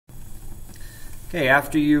Okay,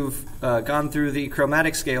 after you've gone through the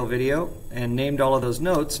chromatic scale video and named all of those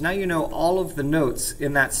notes, now you know all of the notes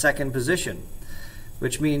in that second position,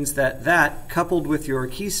 which means that coupled with your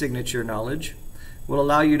key signature knowledge will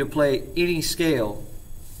allow you to play any scale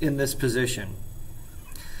in this position.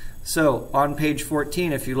 So on page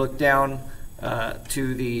 14, if you look down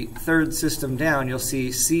to the third system down, you'll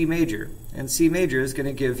see C major, and C major is going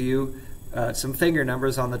to give you some finger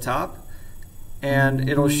numbers on the top, and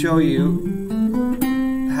it'll show you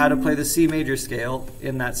how to play the C major scale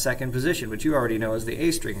in that second position, which you already know is the A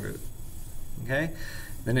string root. Okay?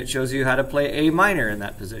 Then it shows you how to play A minor in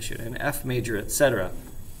that position, and F major, etc.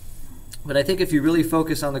 But I think if you really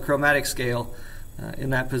focus on the chromatic scale in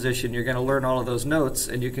that position, you're going to learn all of those notes,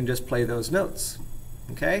 and you can just play those notes.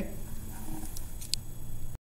 Okay?